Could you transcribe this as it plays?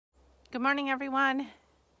Good morning, everyone.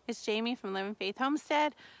 It's Jamie from Living Faith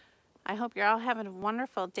Homestead. I hope you're all having a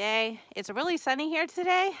wonderful day. It's really sunny here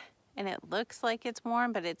today, and it looks like it's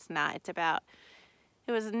warm, but it's not. It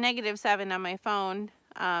was -7 on my phone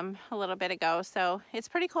a little bit ago, so it's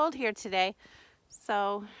pretty cold here today.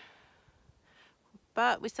 But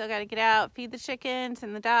we still got to get out, feed the chickens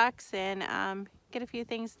and the ducks, and get a few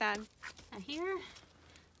things done. Now here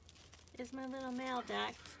is my little male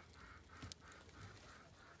duck.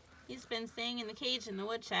 He's been staying in the cage in the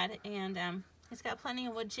woodshed, and he's got plenty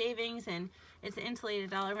of wood shavings, and it's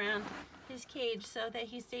insulated all around his cage so that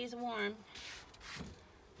he stays warm.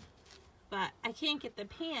 But I can't get the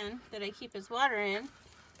pan that I keep his water in.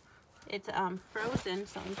 It's frozen,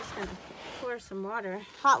 so I'm just gonna pour some water,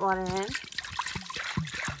 hot water in,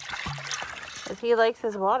 because he likes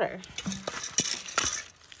his water.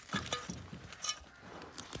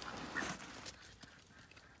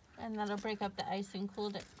 And that'll break up the ice and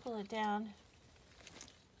cool it down.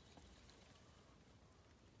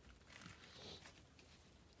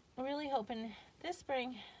 I'm really hoping this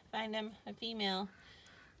spring find him a female.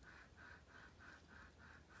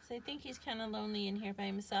 So I think he's kind of lonely in here by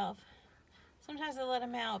himself. Sometimes I let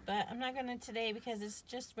him out, but I'm not gonna today because it's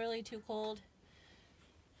just really too cold.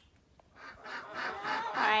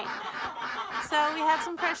 Alright, so we had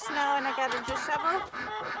some fresh snow and I got a just shovel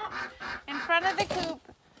in front of the coop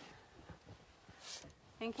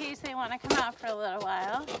in case they want to come out for a little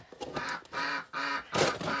while.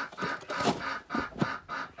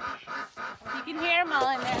 You can hear them all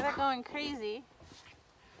in there, they're going crazy.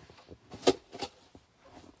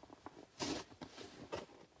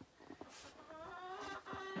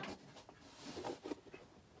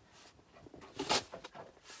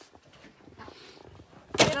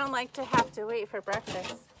 They don't like to have to wait for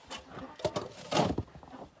breakfast.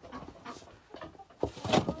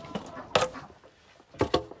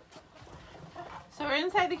 So we're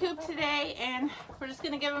inside the coop today, and we're just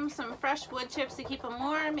going to give them some fresh wood chips to keep them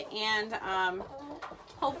warm, and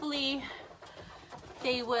hopefully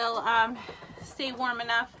they will stay warm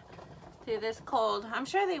enough through this cold. I'm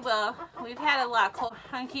sure they will. We've had a lot cold.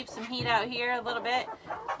 I'm going to keep some heat out here a little bit,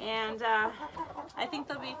 and I think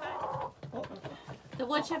they'll be fine. The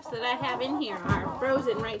wood chips that I have in here are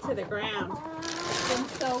frozen right to the ground. It's been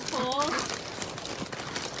so cold.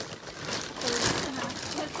 So we're just going to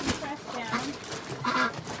put some fresh down.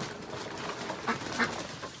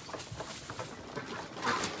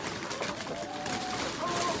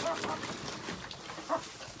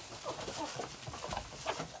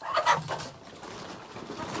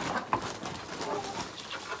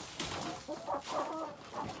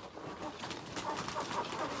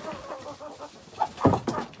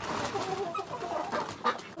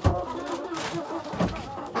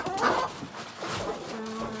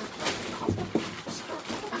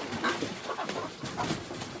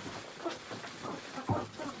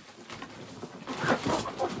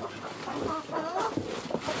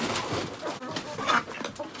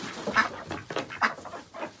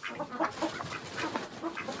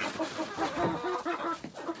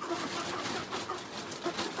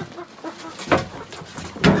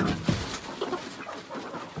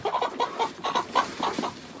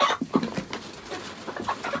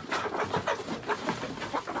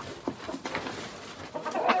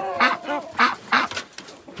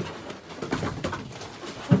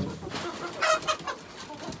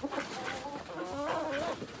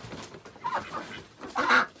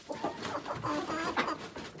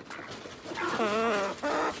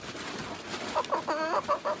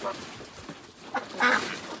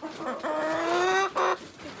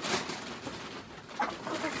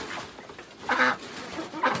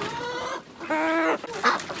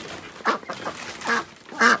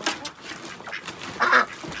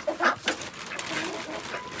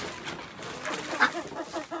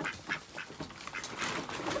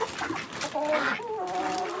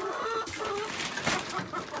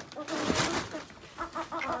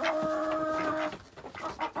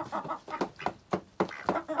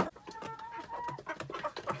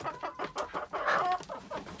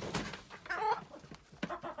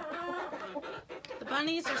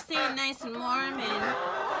 Bunnies are staying nice and warm and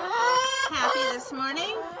happy this morning.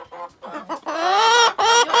 You are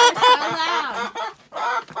so loud.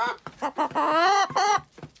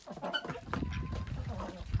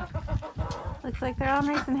 Looks like they're all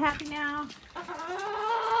nice and happy now.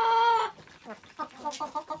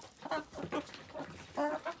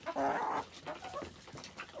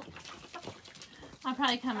 I'll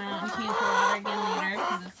probably come out and change the water again later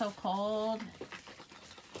because it's so cold.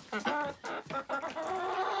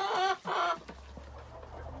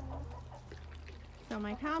 So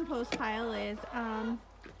my compost pile is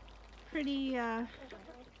pretty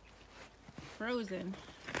frozen.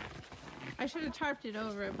 I should have tarped it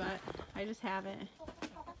over, but I just haven't.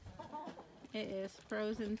 It is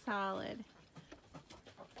frozen solid.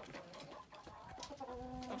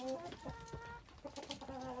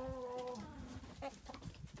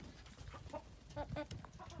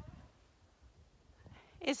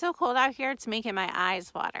 It's so cold out here, it's making my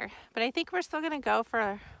eyes water. But I think we're still gonna go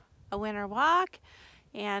for a winter walk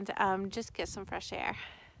and just get some fresh air.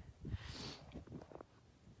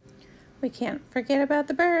 We can't forget about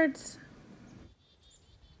the birds.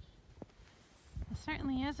 It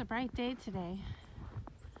certainly is a bright day today.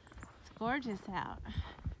 It's gorgeous out.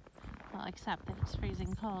 Well, except that it's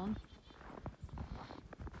freezing cold.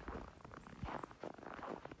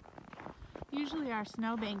 Usually our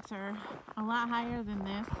snowbanks are a lot higher than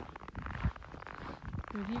this.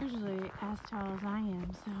 They're usually as tall as I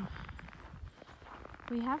am, so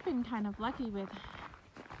we have been kind of lucky with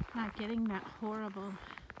not getting that horrible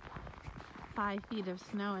 5 feet of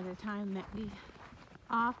snow at a time that we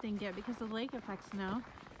often get because the lake effect snow.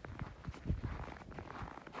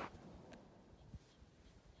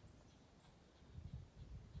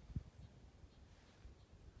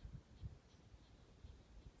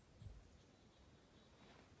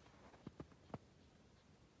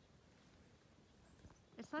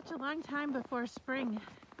 It's such a long time before spring,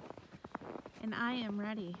 and I am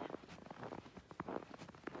ready.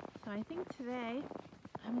 So I think today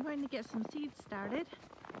I'm going to get some seeds started,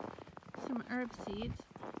 some herb seeds,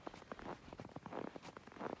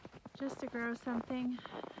 just to grow something.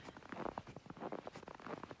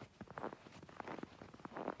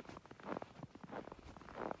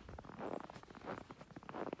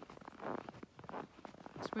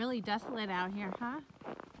 It's really desolate out here, huh?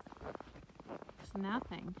 There's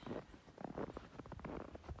nothing.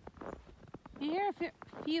 You hear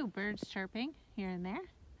a few birds chirping here and there.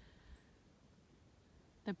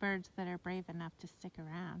 The birds that are brave enough to stick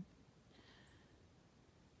around.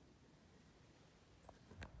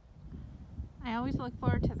 I always look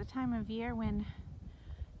forward to the time of year when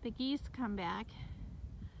the geese come back,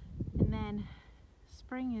 and then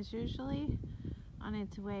spring is usually on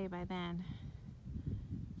its way by then.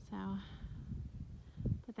 So,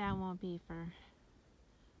 but that won't be for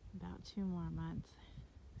about 2 more months.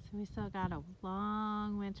 So we still got a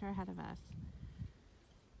long winter ahead of us.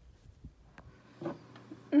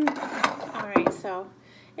 Alright, so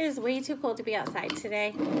it is way too cold to be outside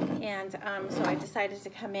today, and so I decided to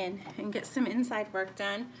come in and get some inside work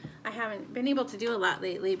done. I haven't been able to do a lot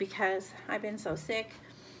lately because I've been so sick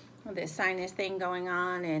with this sinus thing going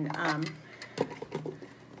on, and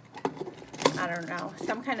I don't know,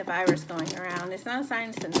 some kind of virus going around. It's not a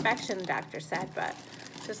sinus infection, the doctor said, but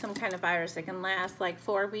just some kind of virus that can last like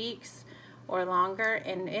 4 weeks or longer,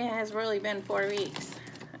 and it has really been 4 weeks.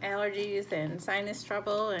 Allergies and sinus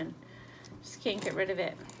trouble, and just can't get rid of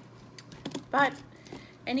it. But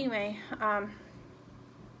anyway,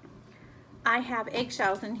 I have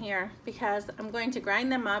eggshells in here because I'm going to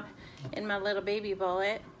grind them up in my little baby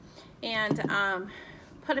bullet and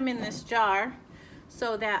put them in this jar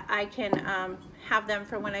so that I can have them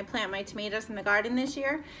for when I plant my tomatoes in the garden this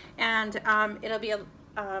year. And it'll be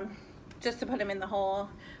just to put them in the hole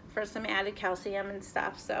for some added calcium and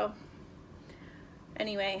stuff. So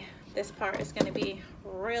anyway, this part is going to be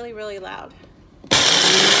really, really loud.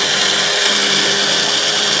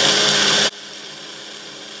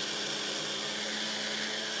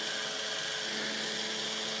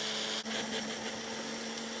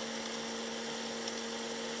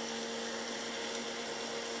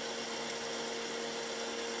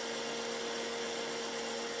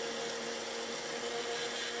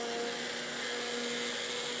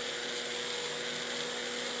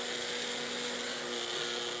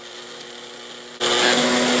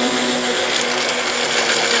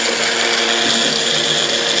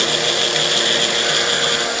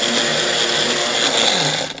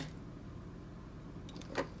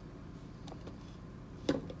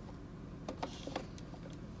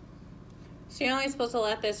 So you're only supposed to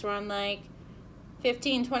let this run like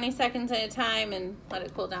 15-20 seconds at a time and let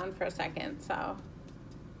it cool down for a second, so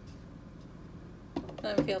it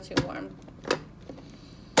doesn't feel too warm.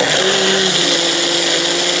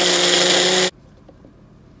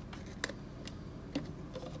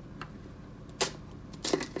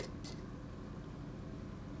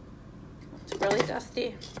 It's really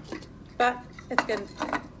dusty, but it's good.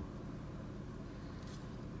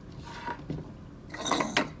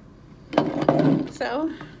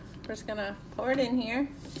 So we're just gonna pour it in here.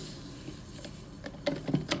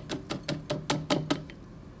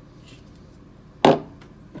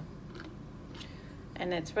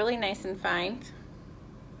 And it's really nice and fine.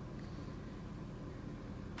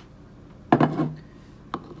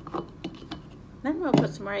 we'll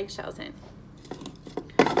put some more eggshells in.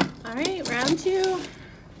 All right, round 2.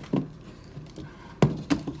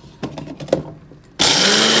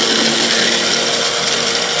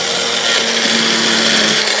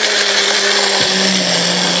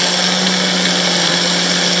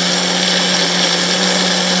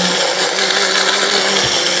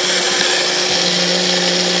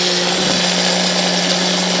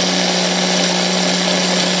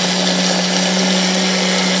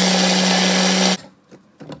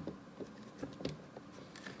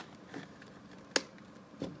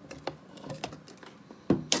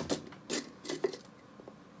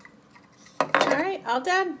 All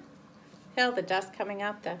done. Feel the dust coming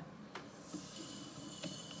out the.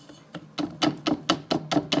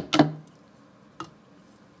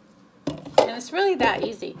 And it's really that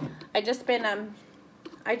easy. I just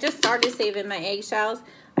started saving my eggshells.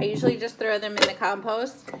 I usually just throw them in the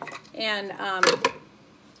compost, and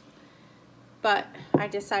but I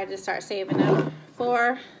decided to start saving them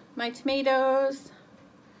for my tomatoes.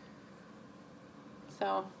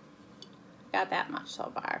 So got that much so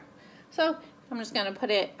far. So I'm just going to put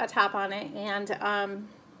a top on it and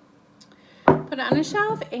put it on a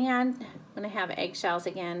shelf, and I'm going to have eggshells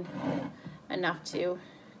again, enough to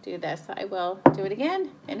do this. I will do it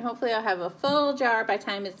again, and hopefully I'll have a full jar by the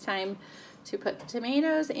time it's time to put the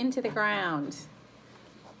tomatoes into the ground.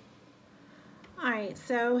 All right,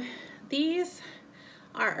 so these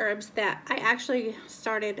are herbs that I actually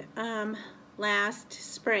started last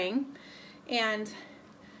spring, and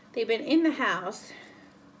they've been in the house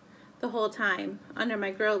the whole time under my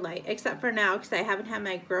grow light, except for now because I haven't had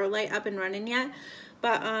my grow light up and running yet.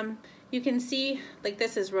 But you can see, like,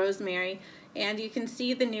 this is rosemary, and you can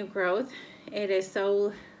see the new growth. It is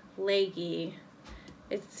so leggy.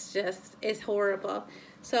 It's just, it's horrible.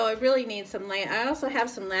 So I really need some light. I also have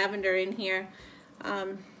some lavender in here.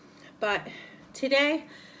 But today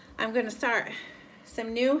I'm going to start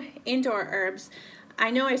some new indoor herbs. I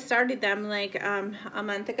know I started them like a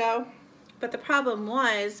month ago. But the problem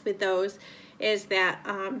was with those is that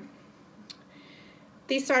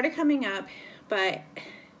they started coming up, but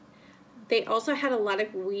they also had a lot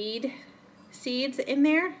of weed seeds in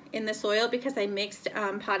there in the soil because I mixed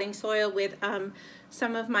potting soil with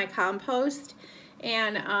some of my compost,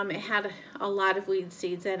 and it had a lot of weed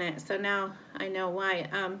seeds in it. So now I know why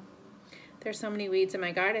there's so many weeds in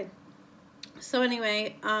my garden. So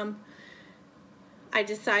anyway, I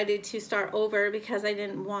decided to start over because I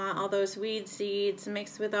didn't want all those weed seeds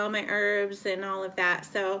mixed with all my herbs and all of that.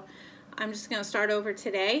 So I'm just going to start over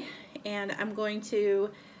today, and I'm going to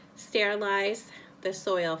sterilize the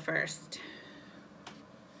soil first.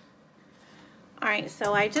 All right,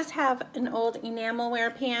 so I just have an old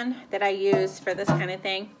enamelware pan that I use for this kind of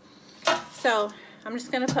thing. So I'm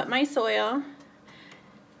just going to put my soil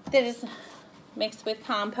that is mixed with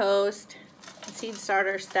compost, seed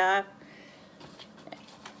starter stuff,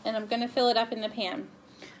 and I'm going to fill it up in the pan.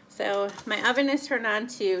 So my oven is turned on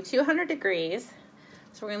to 200 degrees.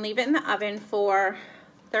 So we're going to leave it in the oven for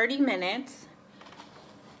 30 minutes.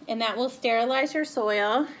 And that will sterilize your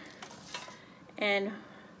soil. And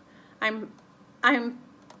I'm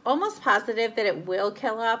almost positive that it will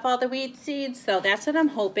kill off all the weed seeds. So that's what I'm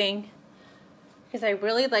hoping, because I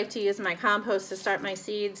really like to use my compost to start my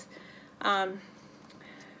seeds. But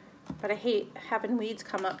I hate having weeds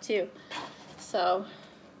come up too. So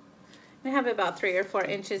I have it about 3 or 4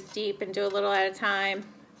 inches deep and do a little at a time.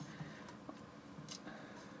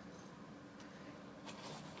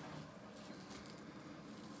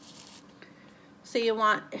 So you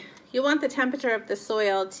want the temperature of the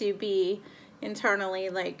soil to be internally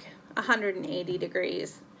like 180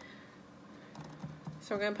 degrees.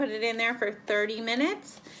 So we're going to put it in there for 30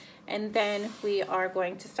 minutes, and then we are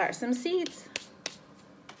going to start some seeds.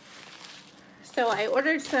 So I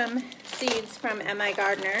ordered some seeds from M.I.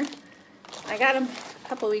 Gardener. I got them a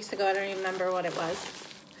couple weeks ago. I don't even remember what it was,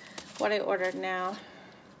 what I ordered now.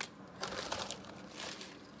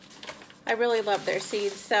 I really love their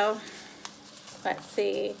seeds. So let's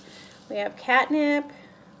see. We have catnip,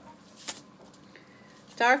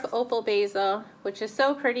 dark opal basil, which is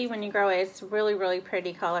so pretty when you grow it. It's really, really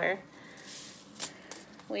pretty color.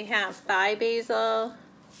 We have thigh basil,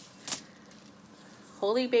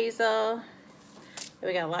 holy basil.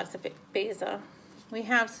 We got lots of basil. We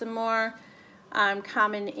have some more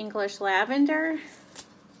common English lavender,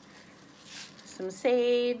 some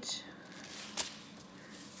sage,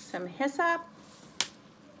 some hyssop,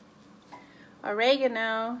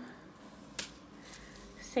 oregano,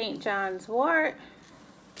 St. John's wort,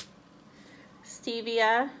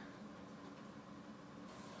 stevia,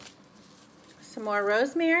 some more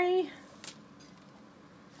rosemary,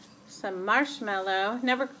 some marshmallow.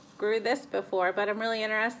 Never grew this before, but I'm really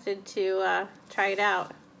interested to try it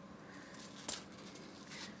out.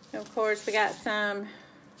 And of course, we got some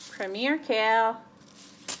Premier Kale,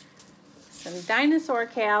 some Dinosaur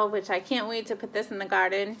Kale, which I can't wait to put this in the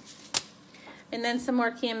garden, and then some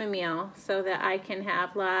more chamomile so that I can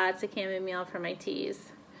have lots of chamomile for my teas.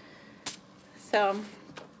 So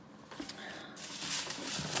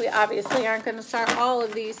we obviously aren't going to start all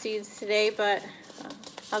of these seeds today, but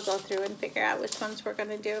I'll go through and figure out which ones we're going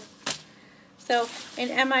to do. So in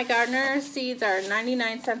MI Gardener, seeds are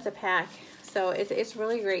 99 cents a pack, so it's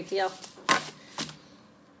really a great deal.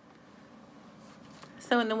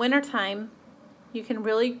 So in the wintertime, you can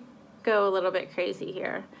really go a little bit crazy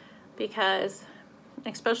here, because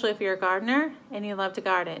especially if you're a gardener and you love to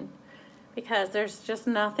garden, because there's just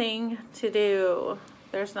nothing to do.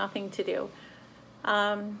 There's nothing to do.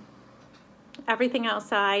 Everything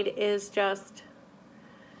outside is just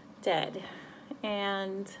dead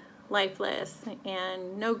and lifeless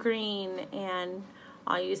and no green, and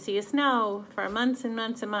all you see is snow for months and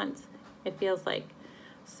months and months, it feels like.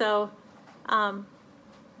 So I'm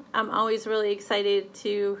always really excited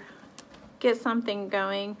to get something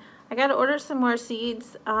going. I gotta order some more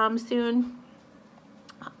seeds soon.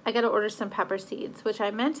 I gotta order some pepper seeds, which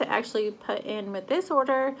I meant to actually put in with this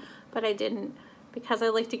order, but I didn't, because I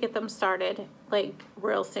like to get them started like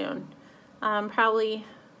real soon. Probably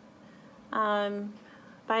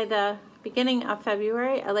by the beginning of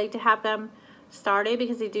February, I like to have them started,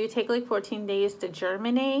 because they do take like 14 days to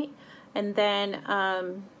germinate, and then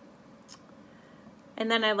I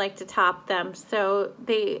like to top them, so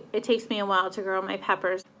it takes me a while to grow my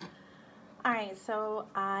peppers. All right, so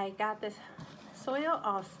I got this soil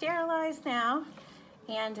all sterilized now,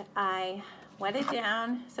 and I wet it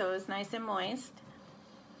down so it was nice and moist.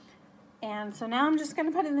 And so now I'm just going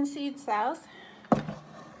to put in the seed cells.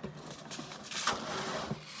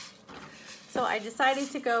 So I decided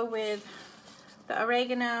to go with the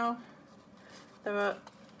oregano, the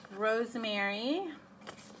rosemary,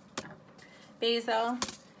 basil,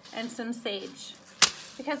 and some sage,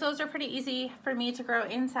 because those are pretty easy for me to grow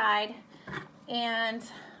inside and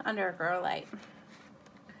under a grow light.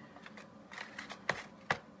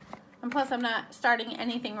 And plus, I'm not starting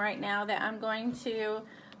anything right now that I'm going to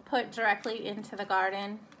put directly into the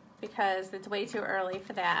garden, because it's way too early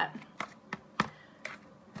for that.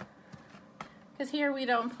 Because here we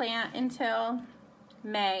don't plant until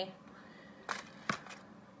May.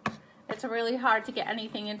 It's really hard to get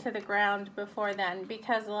anything into the ground before then,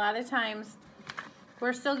 because a lot of times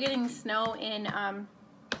we're still getting snow in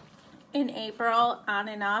April, on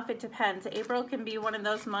and off. It depends. April can be one of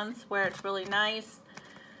those months where it's really nice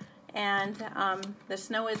and the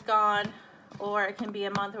snow is gone, or it can be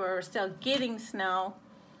a month where we're still getting snow,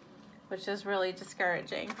 which is really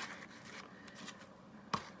discouraging.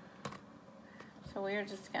 So we're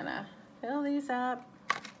just gonna fill these up.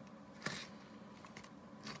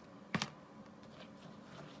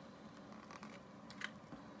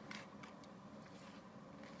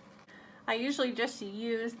 I usually just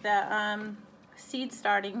use the seed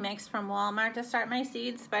starting mix from Walmart to start my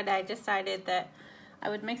seeds, but I decided that I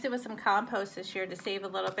would mix it with some compost this year to save a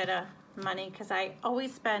little bit of money, because I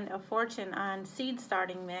always spend a fortune on seed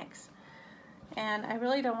starting mix, and I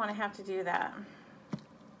really don't want to have to do that.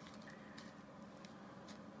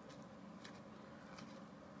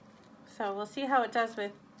 So we'll see how it does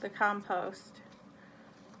with the compost.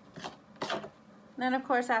 Then of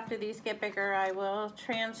course, after these get bigger, I will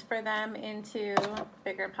transfer them into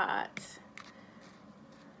bigger pots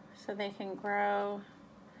so they can grow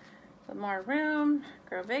with more room,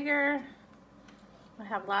 grow bigger. We'll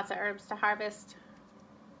have lots of herbs to harvest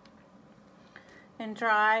and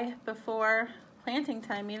dry before planting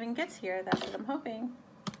time even gets here. That's what I'm hoping.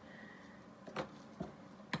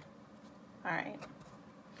 All right,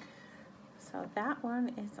 so that one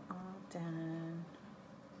is all done.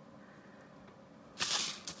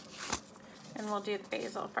 And we'll do the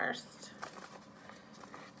basil first.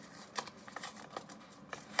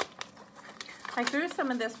 I grew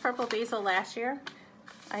some of this purple basil last year.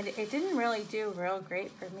 It didn't really do real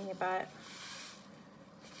great for me, but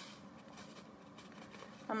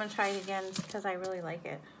I'm gonna try it again because I really like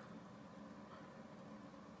it.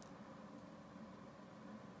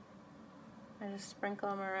 I just sprinkle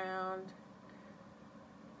them around.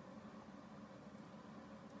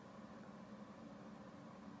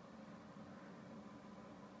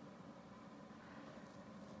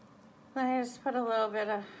 I just put a little bit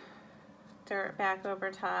of dirt back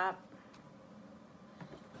over top.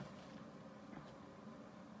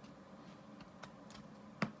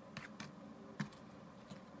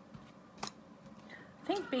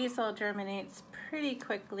 I think basil germinates pretty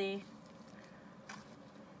quickly.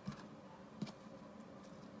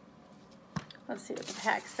 Let's see what the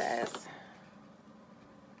pack says.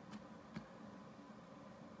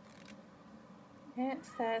 It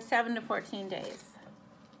says 7 to 14 days.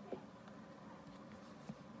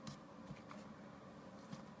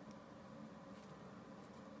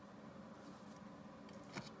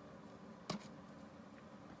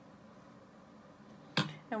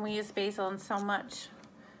 And we use basil in so much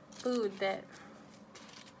food that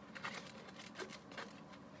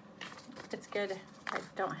it's good. I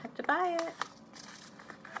don't have to buy it.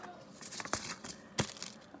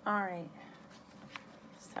 All right,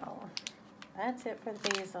 so that's it for the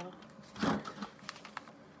basil.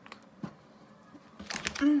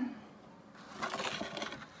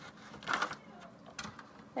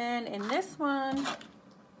 And in this one,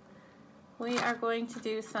 we are going to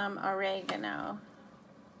do some oregano.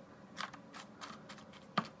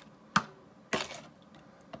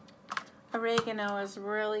 Oregano is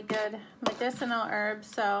really good medicinal herb,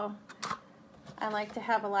 so I like to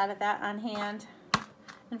have a lot of that on hand.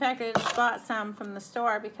 In fact, I just bought some from the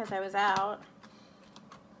store because I was out.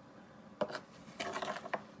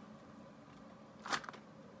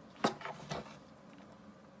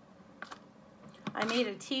 I made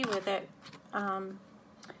a tea with it.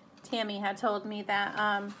 Tammy had told me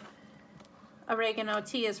that oregano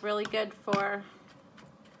tea is really good for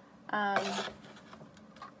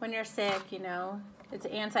when you're sick, you know. It's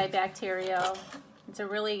antibacterial. It's a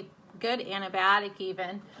really good antibiotic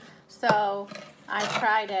even. So I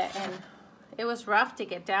tried it and it was rough to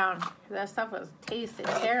get down. That stuff tasted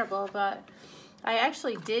terrible, but I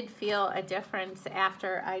actually did feel a difference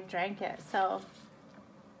after I drank it. So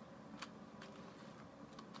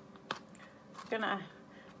I'm gonna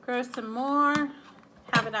grow some more,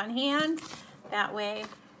 have it on hand. That way,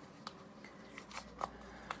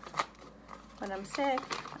 when I'm sick,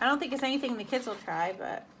 I don't think it's anything the kids will try,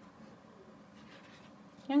 but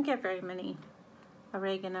you don't get very many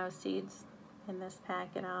oregano seeds in this pack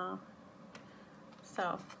at all. So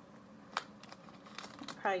I'll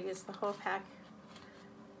probably use the whole pack.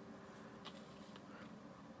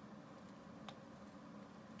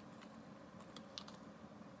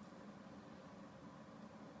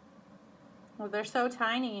 Well, they're so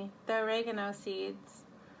tiny, the oregano seeds.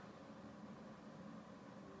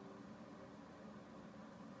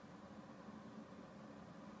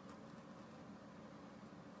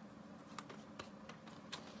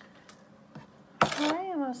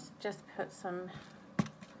 Just put a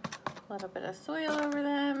little bit of soil over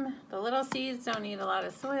them. The little seeds don't need a lot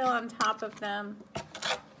of soil on top of them.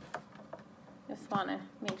 Just want to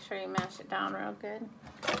make sure you mash it down real good.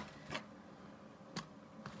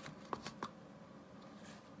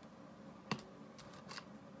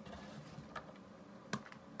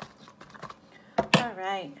 All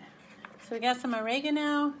right, so we got some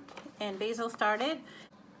oregano and basil started.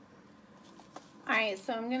 All right,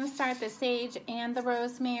 so I'm going to start the sage and the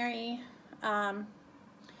rosemary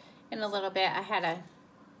in a little bit. I had to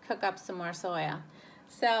cook up some more soil.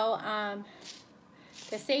 So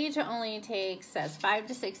the sage only says 5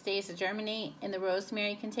 to 6 days to germinate, and the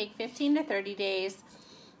rosemary can take 15 to 30 days,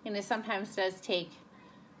 and it sometimes does take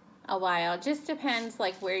a while. Just depends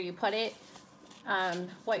like where you put it,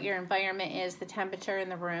 what your environment is, the temperature in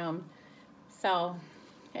the room. So,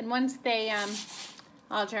 and once they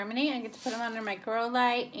I'll germinate, I get to put them under my grow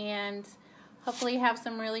light and hopefully have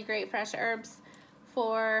some really great fresh herbs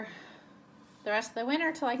for the rest of the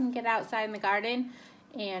winter till I can get outside in the garden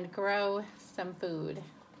and grow some food.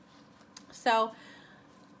 So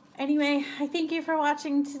anyway, I thank you for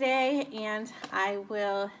watching today, and I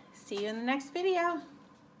will see you in the next video.